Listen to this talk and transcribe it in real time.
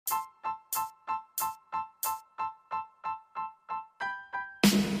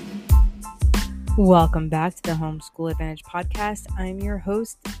Welcome back to the Homeschool Advantage podcast. I'm your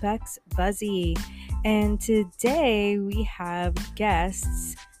host, Bex Buzzy, and today we have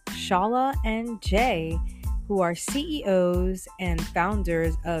guests Shahla and Jay, who are CEOs and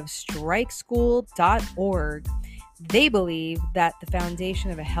founders of strikeschool.org. They believe that the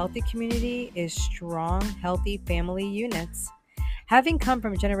foundation of a healthy community is strong, healthy family units. Having come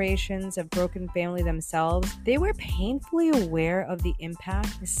from generations of broken family themselves, they were painfully aware of the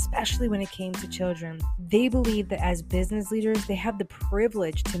impact, especially when it came to children. They believe that as business leaders, they have the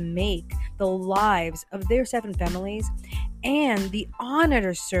privilege to make the lives of their 7 families and the honor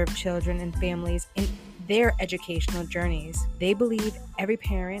to serve children and families in their educational journeys. They believe every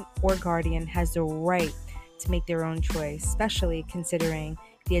parent or guardian has the right to make their own choice, especially considering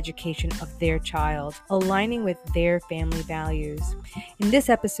the education of their child, aligning with their family values. In this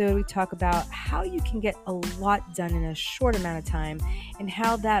episode, we talk about how you can get a lot done in a short amount of time and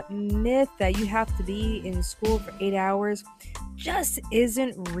how that myth that you have to be in school for 8 hours just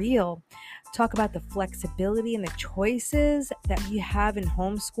isn't real. Talk about the flexibility and the choices that you have in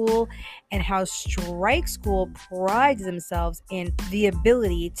homeschool and how Strike School prides themselves in the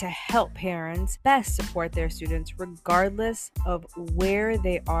ability to help parents best support their students regardless of where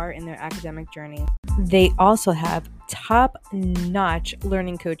they are in their academic journey. They also have top-notch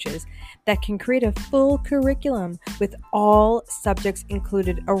learning coaches that can create a full curriculum with all subjects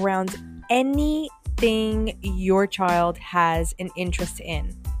included around anything your child has an interest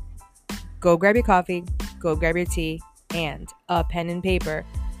in. Go grab your coffee, go grab your tea, and a pen and paper,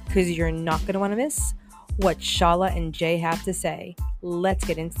 because you're not going to want to miss what Shahla and Jay have to say. Let's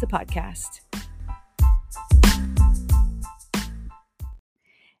get into the podcast.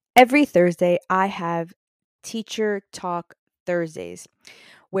 Every Thursday, I have Teacher Talk Thursdays,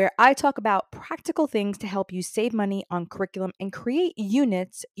 where I talk about practical things to help you save money on curriculum and create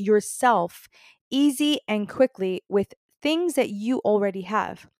units yourself easy and quickly with things that you already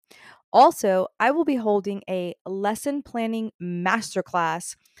have. Also, I will be holding a lesson planning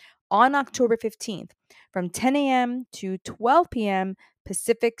masterclass on October 15th from 10 a.m. to 12 p.m.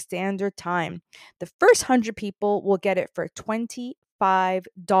 Pacific Standard Time. The first 100 people will get it for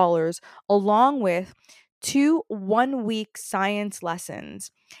 $25, along with 2 one-week science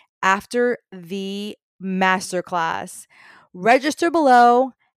lessons after the masterclass. Register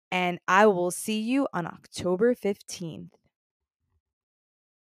below, and I will see you on October 15th.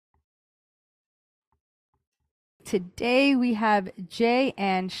 Today we have Jay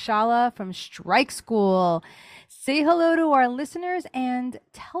and Shahla from Strike School. Say hello to our listeners and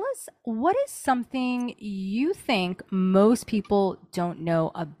tell us, what is something you think most people don't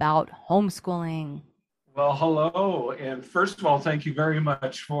know about homeschooling? Well, hello. And first of all, thank you very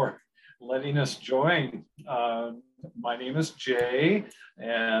much for letting us join. My name is Jay,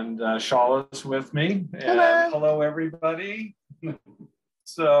 and Shawla's with me. And hello, everybody.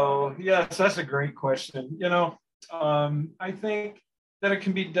 So, yes, that's a great question. I think that it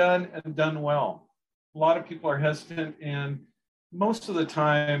can be done and done well. A lot of people are hesitant, and most of the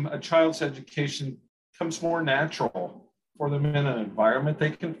time, a child's education comes more natural for them in an environment they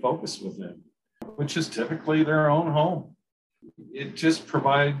can focus within, which is typically their own home. It just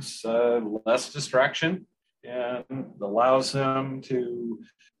provides less distraction and allows them to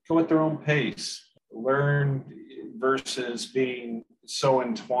go at their own pace, learn versus being so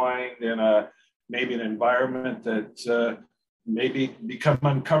entwined in maybe an environment that maybe become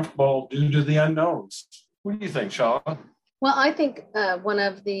uncomfortable due to the unknowns. What do you think, Shahla? Well, I think one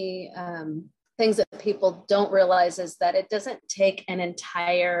of the things that people don't realize is that it doesn't take an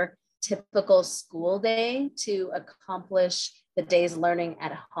entire typical school day to accomplish the day's learning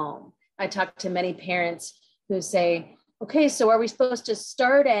at home. I talk to many parents who say, okay, so are we supposed to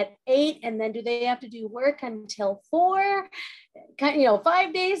start at 8 and then do they have to do work until 4,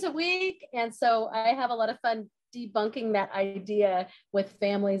 5 days a week? And so I have a lot of fun debunking that idea with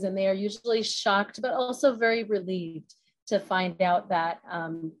families, and they are usually shocked, but also very relieved to find out that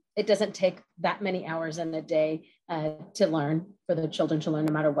it doesn't take that many hours in a day to learn, for the children to learn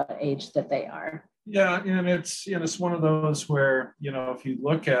no matter what age that they are. Yeah, and it's one of those where, if you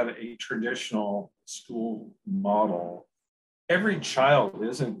look at a traditional school model, every child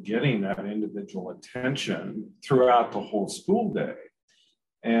isn't getting that individual attention throughout the whole school day.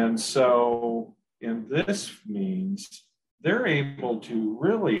 And so in this means they're able to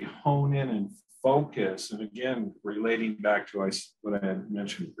really hone in and focus, and again, relating back to what I had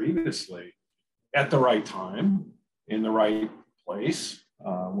mentioned previously, at the right time, in the right place,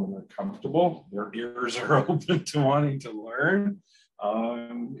 when they're comfortable, their ears are open to wanting to learn.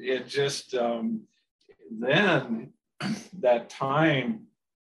 Then that time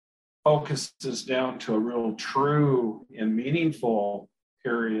focuses down to a real true and meaningful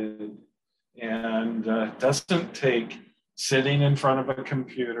period, and doesn't take sitting in front of a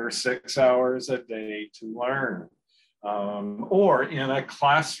computer 6 hours a day to learn, or in a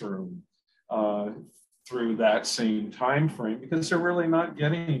classroom through that same time frame, because they're really not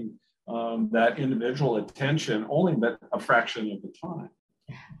getting that individual attention only but a fraction of the time.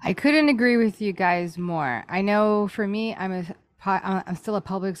 I couldn't agree with you guys more. I know for me, I'm still a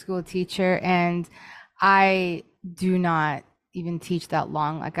public school teacher, and I do not even teach that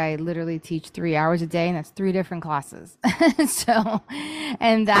long. Like I literally teach 3 hours a day, and that's three different classes. So,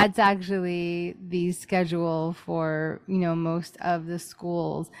 and that's actually the schedule for, most of the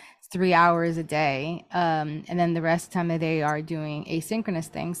schools. It's 3 hours a day. And then the rest of the time that they are doing asynchronous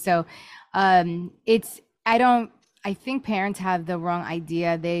things. So, I don't, I think parents have the wrong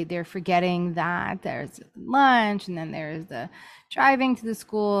idea. They're forgetting that there's lunch, and then there's the driving to the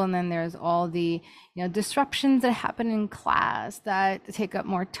school, and then there's all the disruptions that happen in class that take up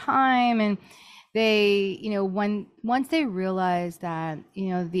more time. And they, once they realize that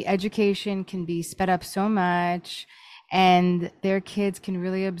the education can be sped up so much, and their kids can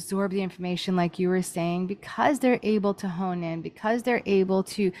really absorb the information, like you were saying, because they're able to hone in, because they're able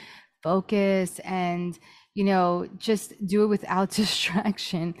to focus and just do it without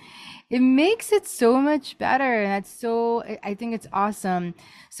distraction. It makes it so much better. And I think it's awesome.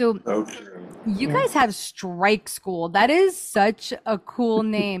 So you guys have Strike School. That is such a cool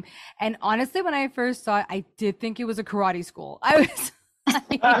name. And honestly, when I first saw it, I did think it was a karate school. I was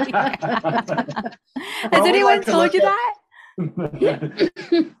like, has anyone told you that?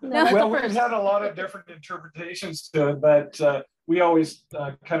 No, well, we've had a lot of different interpretations to it, but we always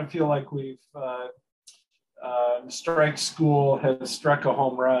kind of feel like we've Strike School has struck a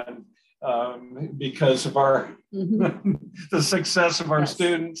home run because of our the success of our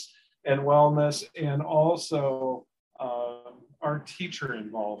students and wellness, and also our teacher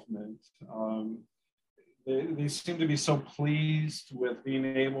involvement. They seem to be so pleased with being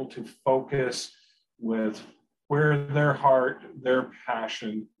able to focus with where their heart, their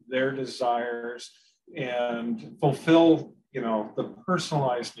passion, their desires, and fulfill the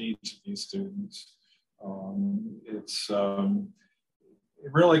personalized needs of these students.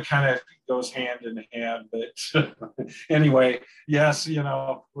 It really kind of goes hand in hand, but anyway, yes, we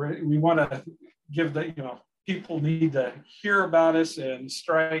want to give people need to hear about us, and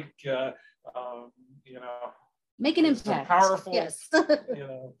Strike, make an impact. Powerful,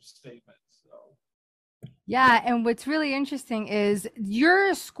 statement. Yeah, and what's really interesting is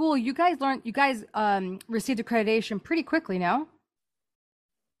your school, you guys received accreditation pretty quickly, no?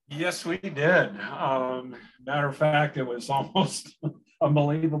 Yes, we did. Matter of fact, it was almost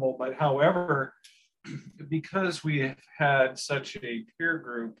unbelievable. But however, because we have had such a peer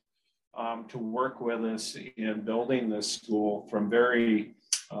group to work with us in building this school from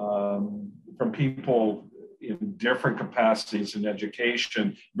people in different capacities in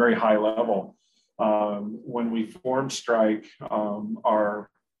education, very high level. When we formed Strike, our,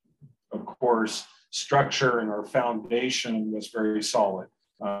 of course, structure and our foundation was very solid.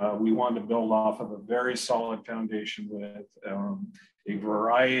 We wanted to build off of a very solid foundation with a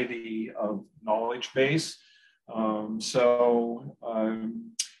variety of knowledge base.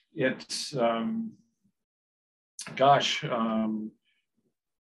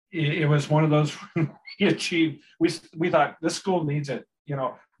 It was one of those we achieved. We thought this school needs it.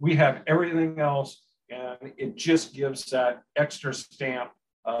 We have everything else, and it just gives that extra stamp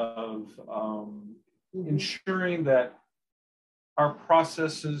of ensuring that our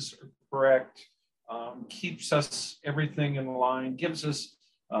processes are correct, keeps us everything in line, gives us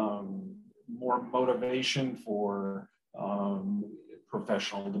more motivation for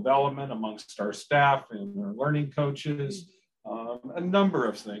professional development amongst our staff and our learning coaches, a number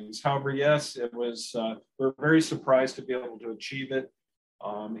of things. However, yes, it was, we're very surprised to be able to achieve it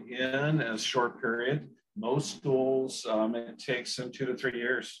in a short period. Most schools, it takes them 2 to 3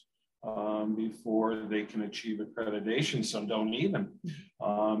 years before they can achieve accreditation. Some don't even.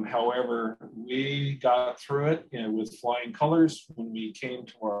 However, we got through it with flying colors. When we came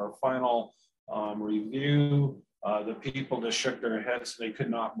to our final review, the people just shook their heads. They could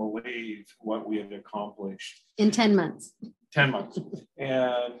not believe what we had accomplished. In 10 months. 10 months.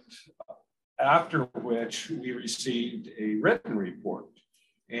 And after which we received a written report.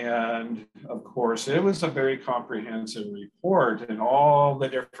 And of course, it was a very comprehensive report in all the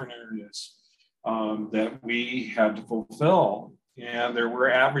different areas that we had to fulfill. And there were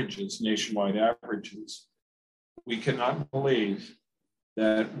averages, nationwide averages. We could not believe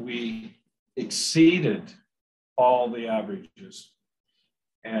that we exceeded all the averages.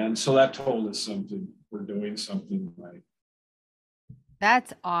 And so that told us something. We're doing something right.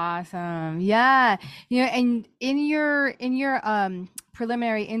 That's awesome. Yeah. And in your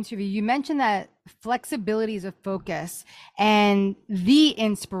preliminary interview, you mentioned that flexibility is a focus and the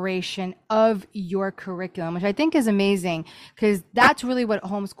inspiration of your curriculum, which I think is amazing because that's really what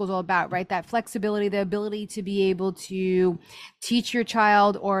homeschool is all about, right? That flexibility, the ability to be able to teach your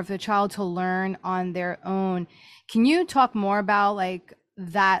child or if the child to learn on their own. Can you talk more about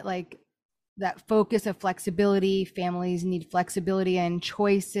that focus of flexibility, families need flexibility and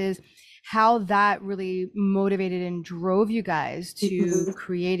choices, how that really motivated and drove you guys to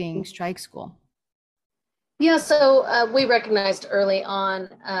creating Strike School? Yeah, so we recognized early on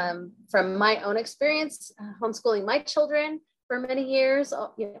from my own experience homeschooling my children for many years,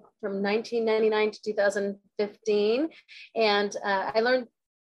 from 1999 to 2015. And I learned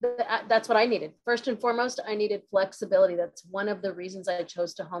that's what I needed. First and foremost, I needed flexibility. That's one of the reasons I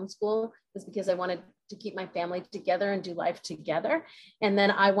chose to homeschool, is because I wanted to keep my family together and do life together. And then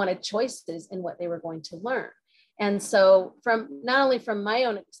I wanted choices in what they were going to learn. And so from not only from my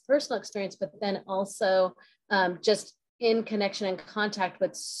own personal experience, but then also just in connection and contact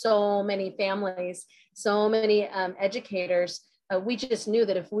with so many families, so many educators, we just knew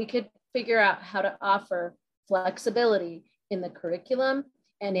that if we could figure out how to offer flexibility in the curriculum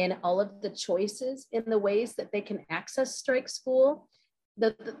and in all of the choices in the ways that they can access Strike School,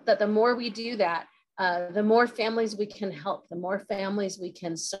 that the more we do that, the more families we can help, the more families we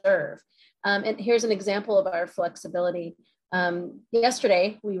can serve. And here's an example of our flexibility.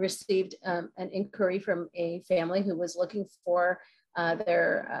 Yesterday, we received an inquiry from a family who was looking for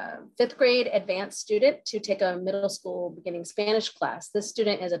their fifth grade advanced student to take a middle school beginning Spanish class. This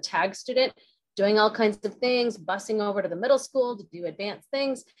student is a tag student doing all kinds of things, busing over to the middle school to do advanced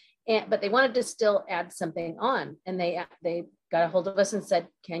things, but they wanted to still add something on. And they got a hold of us and said,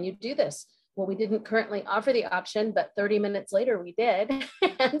 can you do this? Well, we didn't currently offer the option, but 30 minutes later we did.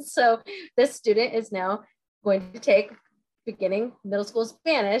 And so this student is now going to take beginning middle school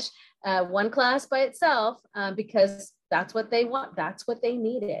Spanish, one class by itself, because that's what they want. That's what they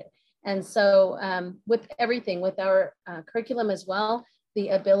needed. And so with everything, with our curriculum as well, the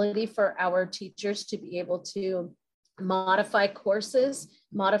ability for our teachers to be able to modify courses,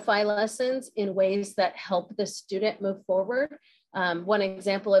 modify lessons in ways that help the student move forward. One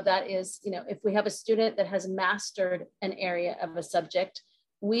example of that is, if we have a student that has mastered an area of a subject,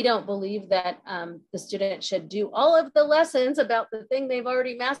 we don't believe that the student should do all of the lessons about the thing they've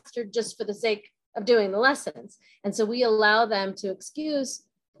already mastered just for the sake of doing the lessons. And so we allow them to excuse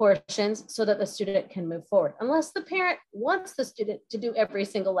portions so that the student can move forward. Unless the parent wants the student to do every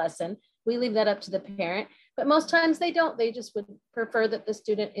single lesson, we leave that up to the parent. But most times they don't. They just would prefer that the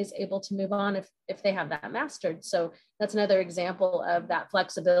student is able to move on if they have that mastered. So that's another example of that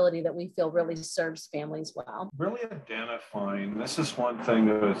flexibility that we feel really serves families well. Really identifying, this is one thing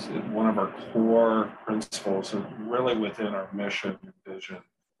that is one of our core principles and really within our mission and vision.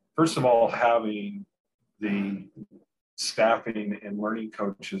 First of all, having the staffing and learning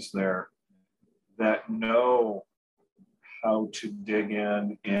coaches there that know how to dig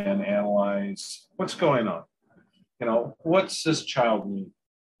in and analyze what's going on. What's this child need?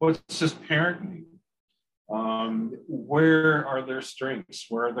 What's this parent need? Where are their strengths?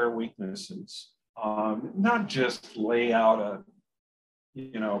 Where are their weaknesses? Not just lay out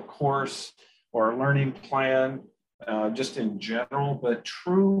a course or a learning plan just in general, but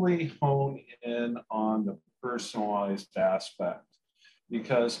truly hone in on the personalized aspect,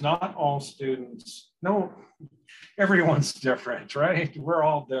 because not all students, no, everyone's different, right? We're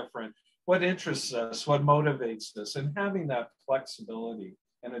all different. What interests us, what motivates us, and having that flexibility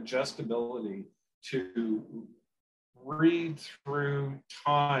and adjustability to read through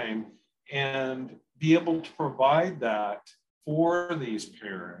time and be able to provide that for these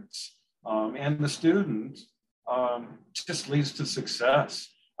parents and the students just leads to success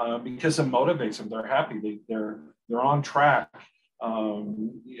because it motivates them. They're happy. They're on track.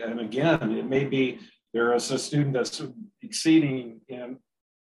 And again, it may be there is a student that's exceeding in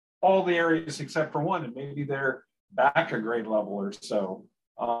all the areas except for one, and maybe they're back a grade level or so.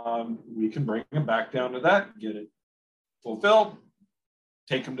 We can bring them back down to that, get it fulfilled,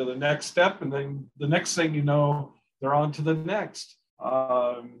 take them to the next step, and then the next thing you know, they're on to the next.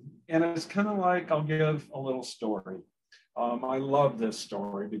 And it's kind of like, I'll give a little story. I love this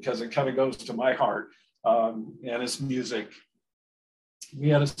story because it kind of goes to my heart, and it's music. We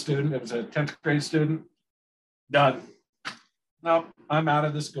had a student, it was a 10th grade student, done. Nope, I'm out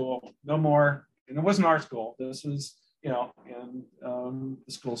of the school, no more. And it wasn't our school. This is, in the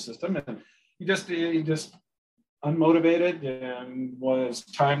school system. And he just unmotivated and was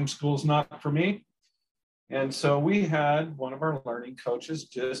time school's not for me. And so we had one of our learning coaches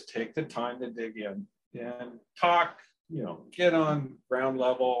just take the time to dig in and talk, get on ground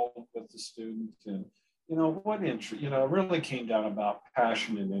level with the student and, what interest, it really came down about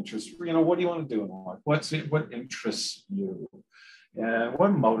passion and interest. What do you want to do in life? What interests you? And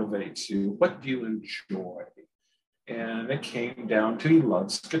what motivates you? What do you enjoy? And it came down to he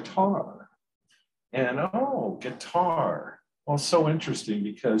loves guitar. And guitar. Well, so interesting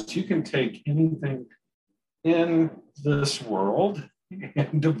because you can take anything in this world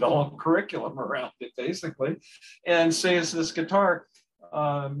and develop curriculum around it, basically, and say it's this guitar.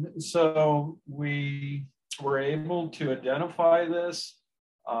 So we were able to identify this,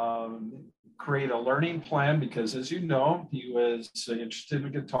 create a learning plan, because as you know, he was interested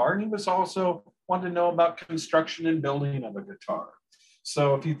in guitar and he was also wanted to know about construction and building of a guitar.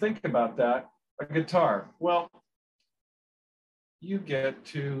 So if you think about that, a guitar, well, you get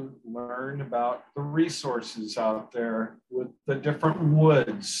to learn about the resources out there with the different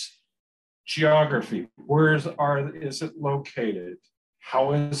woods, geography, is it located?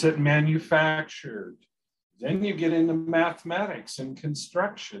 How is it manufactured? Then you get into mathematics and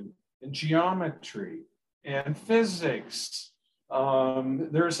construction and geometry and physics.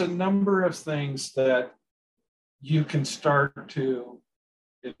 There's a number of things that you can start to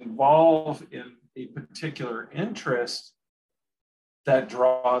involve in a particular interest that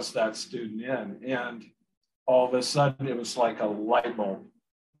draws that student in. And all of a sudden it was like a light bulb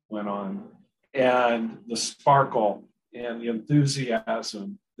went on, and the sparkle and the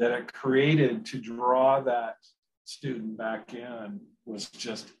enthusiasm that it created to draw that student back in it's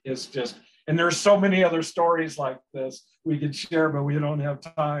just, and there's so many other stories like this we could share, but we don't have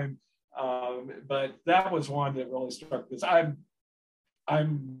time. But that was one that really struck this. I'm a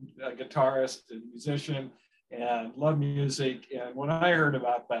guitarist and musician and love music. And when I heard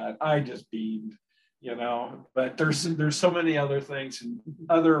about that, I just beamed, but there's so many other things in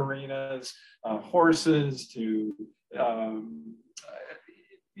other arenas, horses to,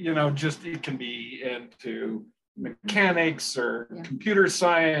 just it can be into mechanics or computer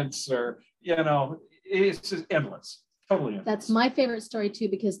science or, it's just endless, totally endless. That's my favorite story too,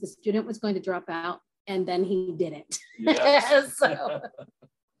 because the student was going to drop out and then he didn't. Yes. So.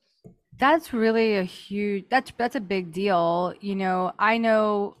 That's really that's a big deal. I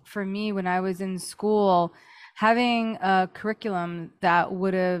know for me, when I was in school, having a curriculum that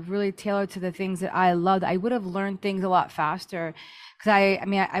would have really tailored to the things that I loved, I would have learned things a lot faster.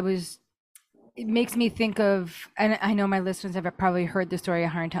 Because it makes me think of, and I know my listeners have probably heard this story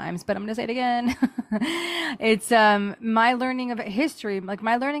 100 times, but I'm going to say it again. It's my learning of history. Like,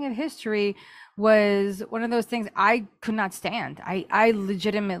 my learning of history was one of those things I could not stand. I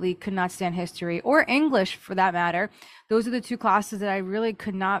legitimately could not stand history, or English for that matter. Those are the two classes that I really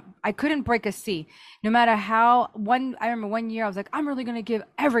couldn't break a C. No matter how, I remember one year I was like, I'm really going to give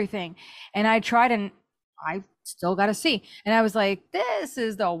everything. And I tried and I still got a C. And I was like, this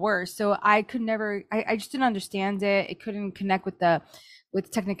is the worst. So I could never, I just didn't understand it. It couldn't connect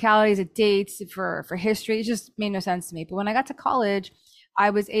with technicalities of dates for history. It just made no sense to me. But when I got to college,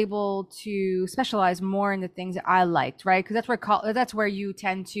 I was able to specialize more in the things that I liked, right? Because that's where you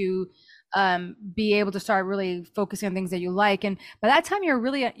tend to be able to start really focusing on things that you like. And by that time,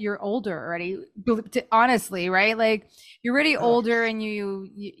 you're older already, honestly, right? Like, you're really older, and you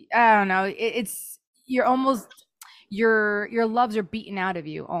I don't know, you're almost, your loves are beaten out of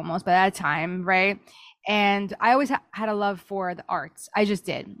you almost by that time, right? And I always had a love for the arts. I just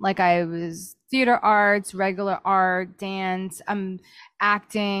did. Like, I was theater arts, regular art, dance,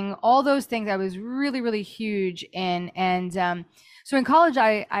 acting, all those things I was really, really huge in. And so in college,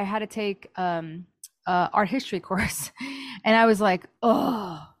 I had to take art history course, and I was like,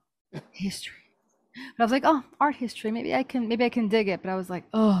 oh, history. But I was like, oh, art history, maybe I can dig it. But I was like,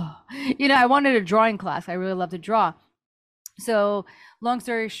 oh, I wanted a drawing class. I really love to draw. So long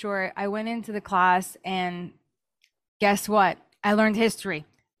story short, I went into the class, and guess what? I learned history.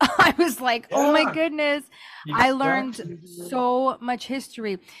 I was like, oh my goodness, I learned so much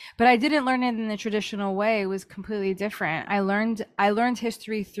history, but I didn't learn it in the traditional way. It was completely different. I learned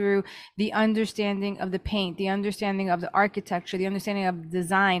history through the understanding of the paint, the understanding of the architecture, the understanding of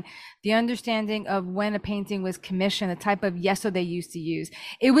design, the understanding of when a painting was commissioned, the type of gesso they used to use.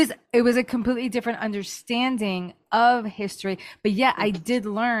 It was a completely different understanding of history, but yet I did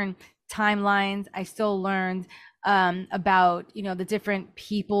learn timelines. I still learned about, you know, the different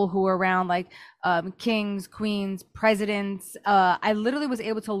people who were around, like kings, queens, presidents. I literally was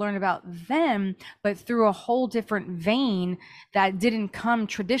able to learn about them, but through a whole different vein that didn't come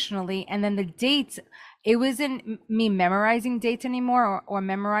traditionally. And then the dates, it wasn't me memorizing dates anymore, or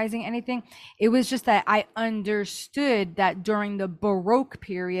memorizing anything. It was just that I understood that during the Baroque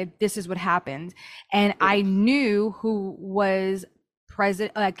period, this is what happened. And I knew who was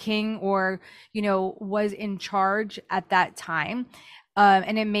president, king, or, you know, was in charge at that time.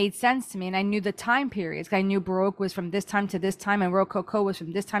 And it made sense to me. And I knew the time periods. I knew Baroque was from this time to this time, and Rococo was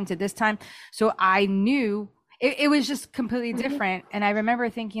from this time to this time. So I knew it was just completely different. And I remember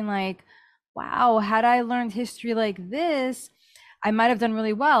thinking, like, wow, had I learned history like this, I might have done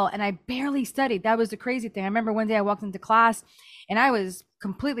really well. And I barely studied. That was the crazy thing. I remember one day I walked into class and I was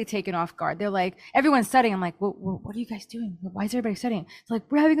completely taken off guard. They're like, everyone's studying. I'm like, what are you guys doing? Why is everybody studying? It's like,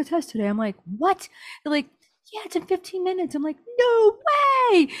 we're having a test today. I'm like, what? They're like, yeah, it's in 15 minutes. I'm like, no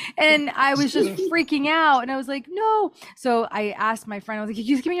way. And I was just freaking out. And I was like, no. So I asked my friend, I was like, can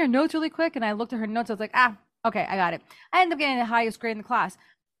you just give me your notes really quick? And I looked at her notes. I was like, okay, I got it. I ended up getting the highest grade in the class.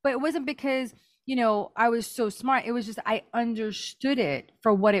 But it wasn't because, you know, I was so smart. It was just I understood it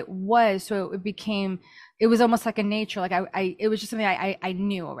for what it was. So it became, it was almost like a nature. Like it was just something I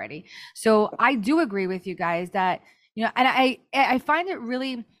knew already. So I do agree with you guys that, you know, and I find it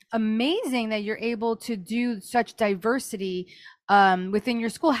really amazing that you're able to do such diversity within your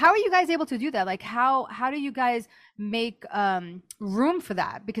school. How are you guys able to do that? Like how do you guys make room for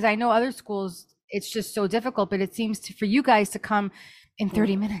that? Because I know other schools, it's just so difficult, but it seems for you guys to come in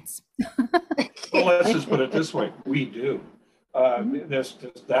 30 minutes. Well, let's just put it this way. We do.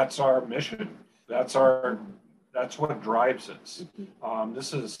 That's our mission. That's what drives us.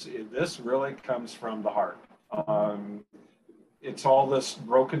 This really comes from the heart. It's all this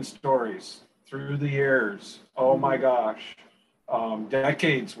broken stories through the years. Oh my gosh,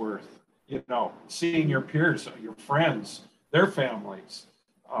 decades worth. You know, seeing your peers, your friends, their families,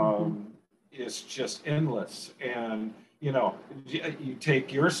 is just endless. And you know, you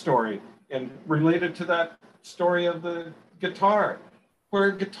take your story and relate it to that story of the guitar. Where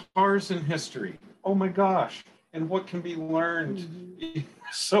are guitars in history? Oh my gosh. And what can be learned?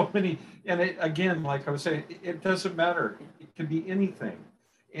 So many. And it, again, like I was saying, it doesn't matter. It can be anything.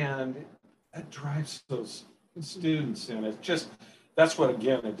 And that drives those students. And it's just, that's what,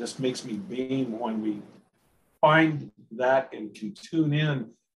 again, it just makes me beam when we find that and can tune in.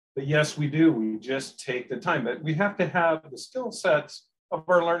 But yes, we do. We just take the time. But we have to have the skill sets of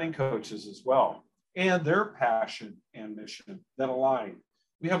our learning coaches as well, and their passion and mission that align.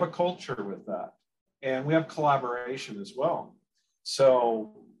 We have a culture with that, and we have collaboration as well.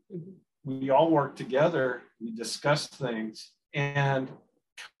 So we all work together, we discuss things, and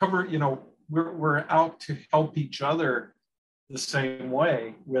cover, you know, we're out to help each other the same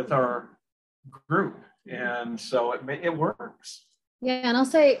way with our group. And so it works. Yeah, and I'll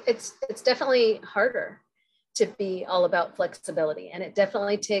say it's definitely harder to be all about flexibility, and it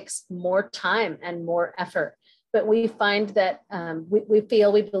definitely takes more time and more effort. But we find that we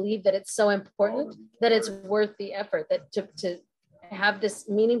believe that it's so important that it's worth the effort, that to have this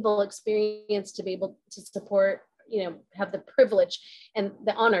meaningful experience, to be able to support, you know, have the privilege and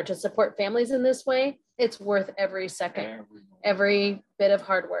the honor to support families in this way. It's worth every second, every bit of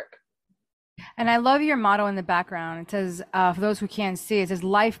hard work. And I love your motto in the background. It says, for those who can't see, it says,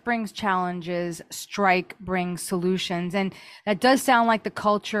 life brings challenges, strike brings solutions. And that does sound like the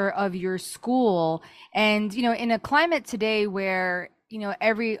culture of your school. And, you know, in a climate today where, you know,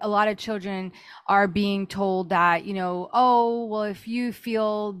 a lot of children are being told that, you know, oh, well, if you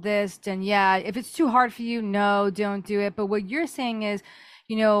feel this, then yeah, if it's too hard for you, no, don't do it. But what you're saying is,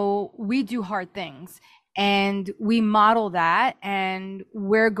 you know, we do hard things. And we model that, and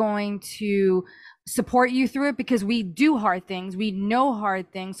we're going to support you through it because we do hard things. We know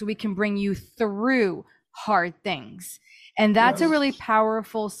hard things, so we can bring you through hard things. And that's a really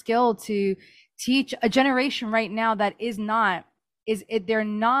powerful skill to teach a generation right now that they're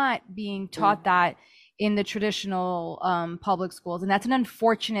not being taught that in the traditional public schools. And that's an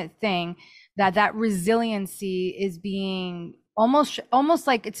unfortunate thing, that resiliency is being almost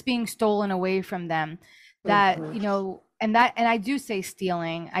like it's being stolen away from them. That, you know, and I do say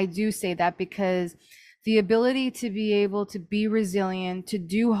stealing. I do say that because the ability to be able to be resilient, to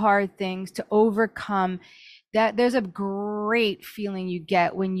do hard things, to overcome, that there's a great feeling you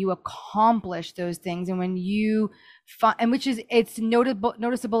get when you accomplish those things, and when you and which is, it's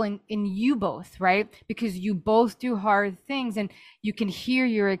noticeable in you both, right? Because you both do hard things, and you can hear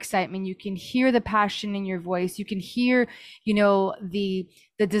your excitement, you can hear the passion in your voice, you can hear, you know, the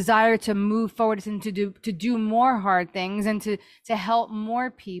the desire to move forward and to do more hard things and to help more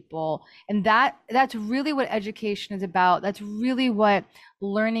people. And that's really what education is about. That's really what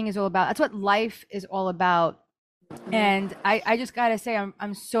learning is all about. That's what life is all about. And I just gotta say,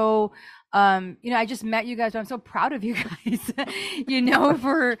 I'm so I just met you guys, but I'm so proud of you guys,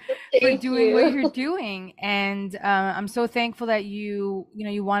 for doing what you're doing. And I'm so thankful that you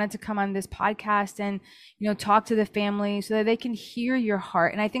wanted to come on this podcast and talk to the family so that they can hear your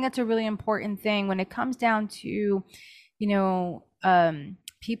heart. And I think that's a really important thing when it comes down to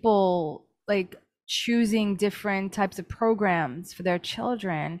people like choosing different types of programs for their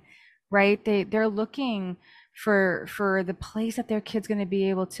children, right? They're looking for the place that their kid's going to be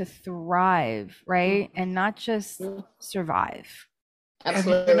able to thrive, right? And not just survive.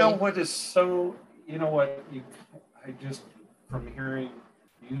 Absolutely. And you know what is so, I just, from hearing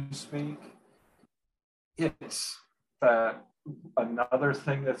you speak, it's that another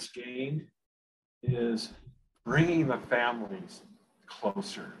thing that's gained is bringing the families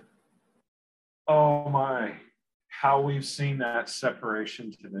closer. Oh my, how we've seen that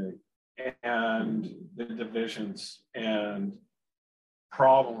separation today, and the divisions and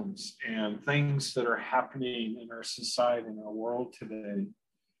problems and things that are happening in our society, in our world today.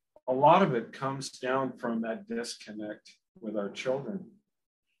 A lot of it comes down from that disconnect with our children.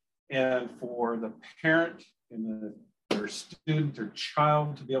 And for the parent and their student or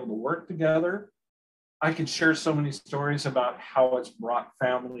child to be able to work together, I could share so many stories about how it's brought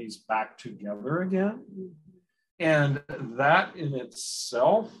families back together again. And that in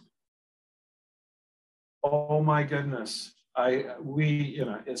itself, oh my goodness.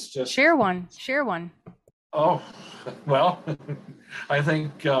 It's just share one. Oh, well, I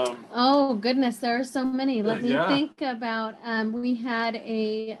think oh goodness, there are so many. Let me think about we had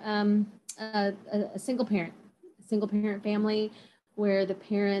a single parent family where the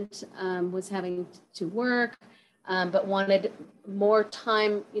parent was having to work but wanted more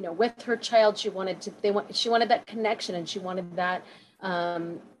time with her child. She wanted that connection, and she wanted that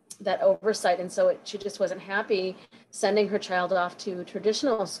that oversight. And so she just wasn't happy sending her child off to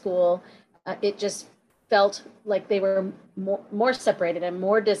traditional school. It just felt like they were more separated and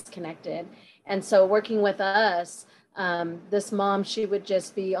more disconnected. And so working with us, this mom, she would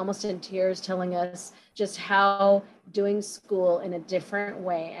just be almost in tears telling us just how doing school in a different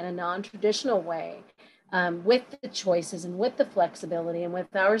way and a non-traditional way, with the choices and with the flexibility and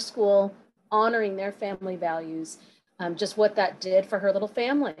with our school honoring their family values, just what that did for her little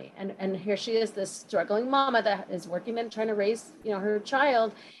family. And here she is, this struggling mama that is working and trying to raise, her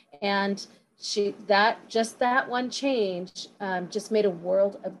child. And that one change just made a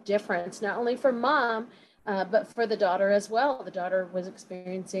world of difference, not only for mom, but for the daughter as well. The daughter was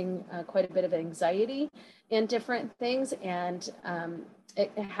experiencing quite a bit of anxiety in different things, and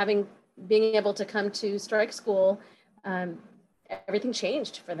being able to come to strike school, everything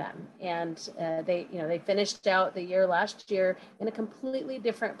changed for them. And they finished out the year last year in a completely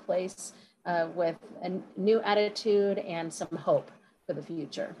different place, with a new attitude and some hope for the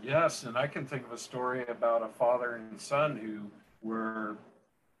future. Yes, and I can think of a story about a father and son who were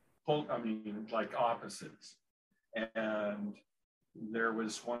like opposites. And there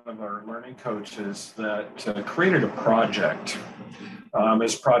was one of our learning coaches that created a project.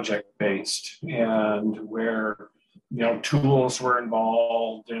 It's project-based, and where tools were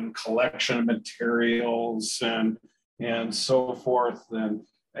involved and collection of materials and so forth.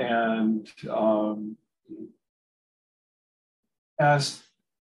 And as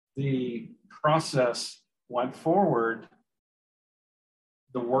the process went forward,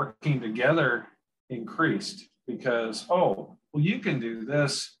 the working together increased because, oh, well, you can do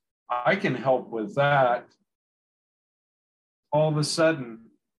this, I can help with that. All of a sudden,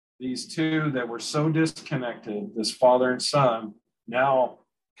 these two that were so disconnected, this father and son, now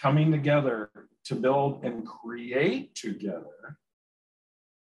coming together to build and create together,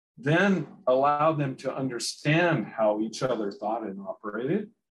 then allowed them to understand how each other thought and operated,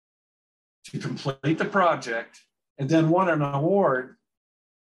 to complete the project, and then won an award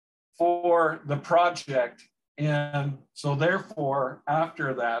for the project. And so therefore,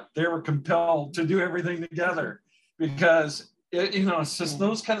 after that, they were compelled to do everything together, because it's just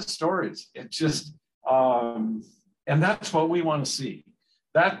those kind of stories. It just, and that's what we want to see.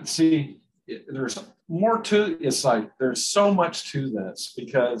 There's more to, it's like, there's so much to this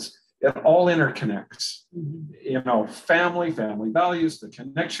because it all interconnects. Family values, the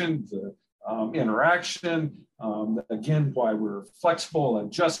connection, the interaction, again, why we're flexible,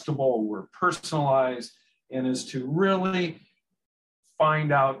 adjustable, we're personalized, and is to really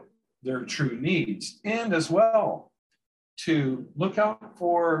find out their true needs, and as well to look out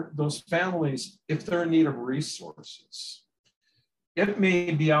for those families if they're in need of resources. It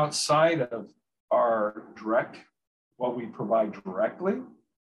may be outside of our direct, what we provide directly,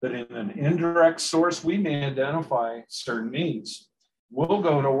 but in an indirect source, we may identify certain needs. We'll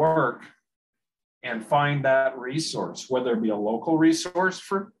go to work and find that resource, whether it be a local resource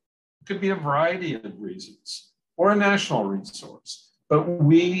for, could be a variety of reasons, or a national resource. But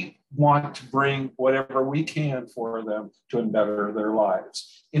we want to bring whatever we can for them to better their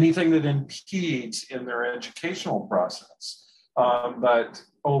lives. Anything that impedes in their educational process. But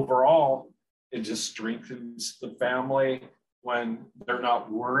overall, it just strengthens the family when they're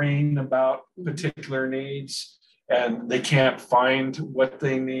not worrying about particular needs and they can't find what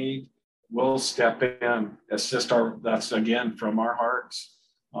they need. We'll step in. It's just that's again from our hearts.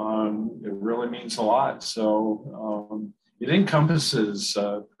 It really means a lot. So it encompasses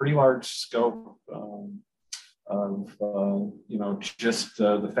a pretty large scope of just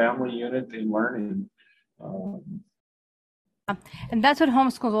the family unit in learning. And that's what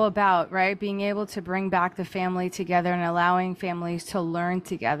homeschool is all about, right? Being able to bring back the family together and allowing families to learn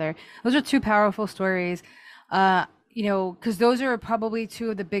together. Those are two powerful stories, because those are probably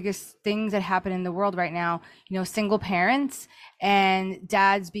two of the biggest things that happen in the world right now. Single parents and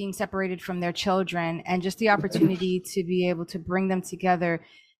dads being separated from their children, and just the opportunity to be able to bring them together.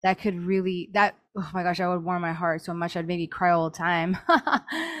 That could really, oh my gosh, I would warm my heart so much I'd maybe cry all the time.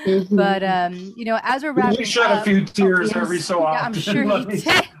 But as we're wrapping up, shed a few tears every so often. Yeah, I'm sure he did.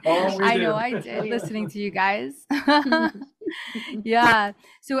 I know I did, listening to you guys. Yeah.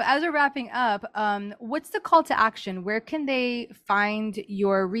 So as we're wrapping up, what's the call to action? Where can they find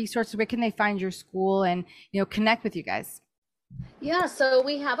your resources? Where can they find your school and connect with you guys? Yeah, so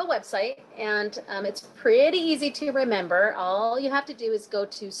we have a website, and it's pretty easy to remember. All you have to do is go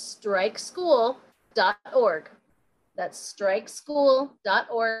to strikeschool.org. That's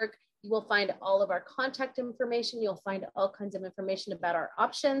strikeschool.org. You will find all of our contact information. You'll find all kinds of information about our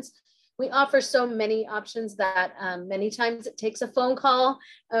options. We offer so many options that many times it takes a phone call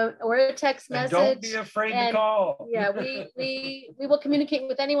or a text message. And don't be afraid to call. Yeah, we will communicate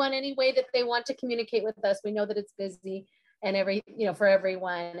with anyone any way that they want to communicate with us. We know that it's busy and for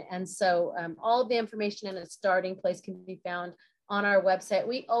everyone. And so all of the information in a starting place can be found on our website.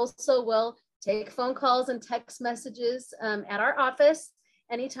 We also will take phone calls and text messages at our office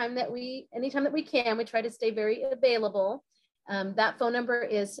anytime that we can. We try to stay very available. That phone number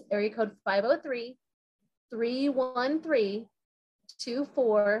is area code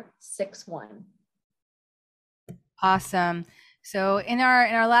 503-313-2461. Awesome. So in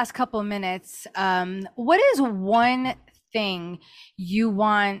our last couple of minutes, what is one thing you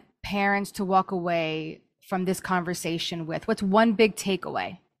want parents to walk away from this conversation with? What's one big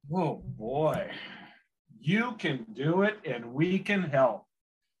takeaway? Oh boy, you can do it and we can help.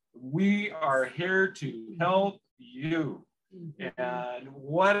 We are here to help you. And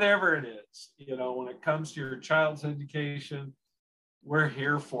whatever it is, when it comes to your child's education, we're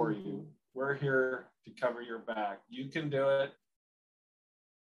here for you. We're here to cover your back. You can do it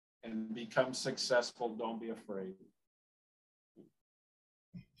and become successful. Don't be afraid.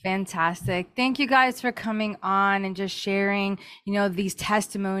 Fantastic. Thank you guys for coming on and just sharing, these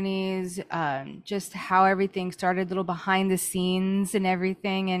testimonies, just how everything started, little behind the scenes and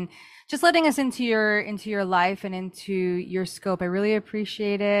everything, and just letting us into your life and into your scope. I really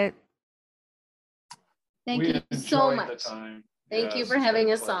appreciate it. Thank you so much. Thank you for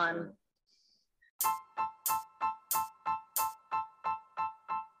having us on.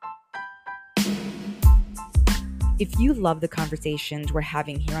 If you love the conversations we're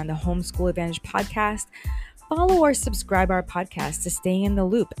having here on the Homeschool Advantage podcast, follow or subscribe our podcast to stay in the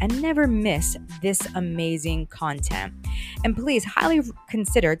loop and never miss this amazing content. And please highly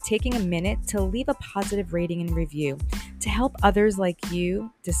consider taking a minute to leave a positive rating and review to help others like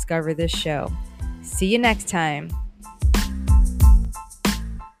you discover this show. See you next time.